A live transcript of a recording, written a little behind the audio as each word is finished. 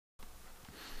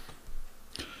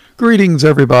Greetings,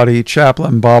 everybody.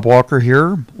 Chaplain Bob Walker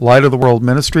here, Light of the World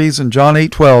Ministries. In John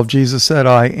 8:12, Jesus said,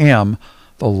 I am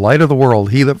the light of the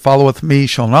world. He that followeth me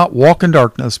shall not walk in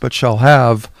darkness, but shall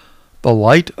have the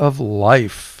light of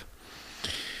life.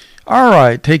 All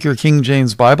right, take your King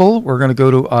James Bible. We're going to go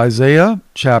to Isaiah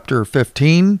chapter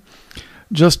 15.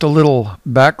 Just a little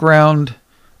background.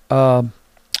 Moab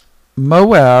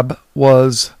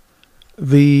was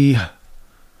the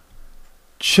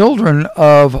children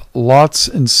of Lot's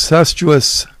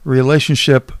incestuous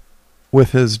relationship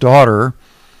with his daughter.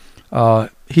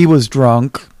 He was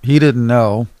drunk. He didn't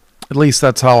know. At least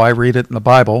that's how I read it in the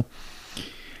Bible.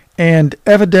 And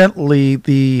evidently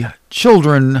the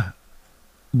children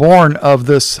born of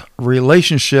this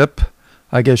relationship,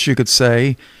 I guess you could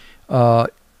say,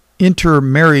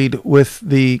 intermarried with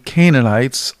the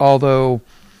Canaanites, although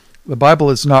the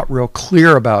Bible is not real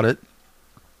clear about it.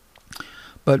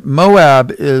 But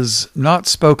Moab is not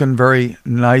spoken very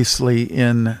nicely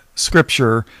in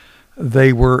Scripture.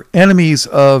 They were enemies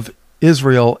of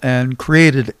Israel and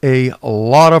created a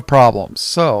lot of problems.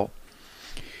 So,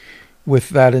 with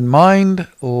that in mind,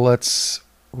 let's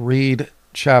read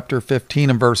chapter 15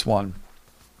 and verse 1.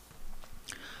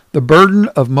 The burden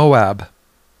of Moab.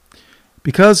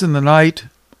 Because in the night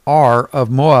Ar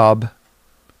of Moab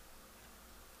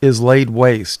is laid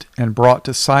waste and brought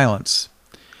to silence.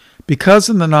 Because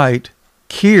in the night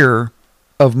Kir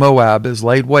of Moab is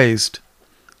laid waste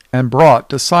and brought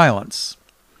to silence.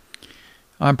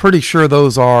 I'm pretty sure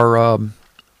those are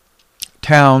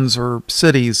towns or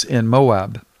cities in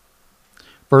Moab.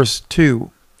 Verse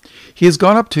 2. He has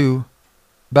gone up to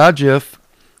Bajith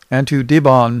and to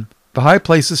Dibon, the high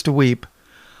places, to weep.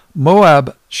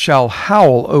 Moab shall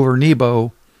howl over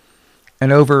Nebo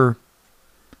and over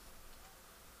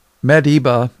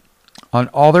Medeba. On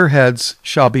all their heads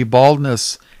shall be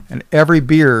baldness, and every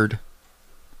beard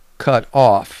cut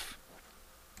off.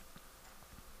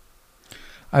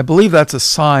 I believe that's a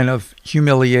sign of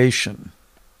humiliation.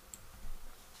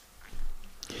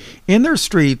 In their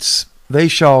streets they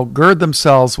shall gird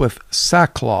themselves with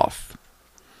sackcloth.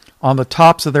 On the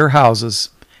tops of their houses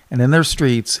and in their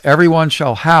streets every one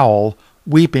shall howl,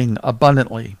 weeping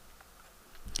abundantly.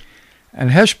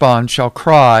 And Heshbon shall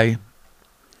cry,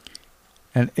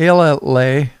 and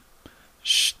Elealeh,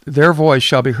 their voice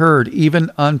shall be heard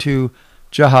even unto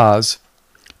Jahaz.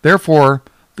 Therefore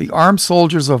the armed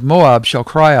soldiers of Moab shall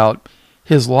cry out,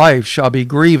 his life shall be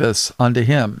grievous unto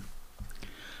him.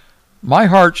 My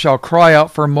heart shall cry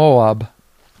out for Moab.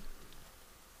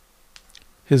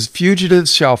 His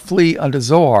fugitives shall flee unto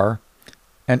Zoar,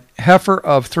 an heifer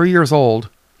of 3 years old.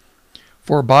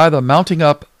 For by the mounting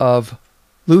up of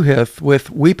Luhith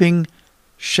with weeping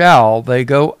shall they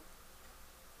go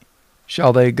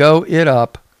it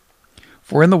up.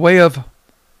 For in the way of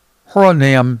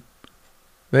Horonaim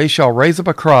they shall raise up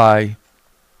a cry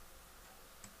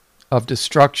of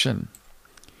destruction.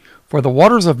 For the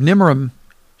waters of Nimrim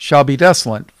shall be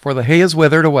desolate, for the hay is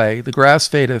withered away, the grass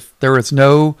fadeth, there is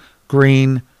no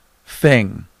green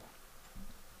thing.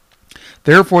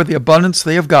 Therefore the abundance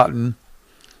they have gotten,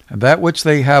 and that which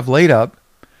they have laid up,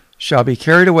 shall be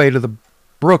carried away to the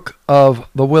brook of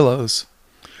the willows.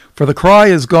 For the cry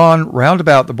is gone round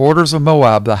about the borders of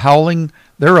Moab, the howling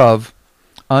thereof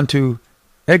unto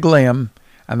Eglaim,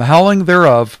 and the howling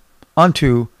thereof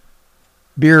unto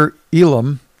Bir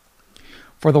Elam.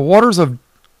 For the waters of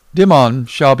Dibon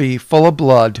shall be full of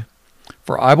blood.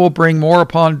 For I will bring more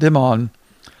upon Dibon,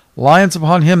 lions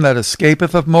upon him that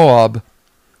escapeth of Moab,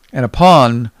 and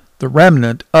upon the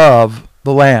remnant of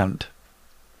the land.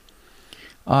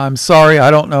 I'm sorry, I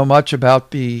don't know much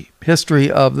about the history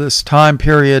of this time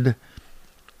period,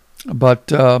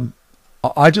 but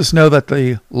I just know that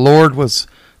the Lord was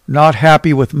not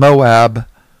happy with Moab,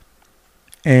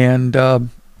 and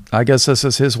I guess this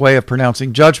is his way of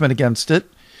pronouncing judgment against it.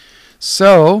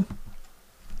 So,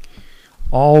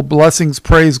 all blessings,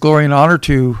 praise, glory, and honor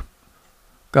to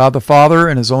God the Father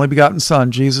and his only begotten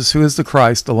Son, Jesus, who is the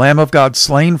Christ, the Lamb of God,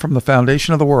 slain from the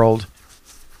foundation of the world.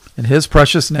 In his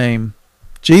precious name,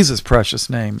 Jesus' precious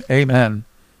name, amen.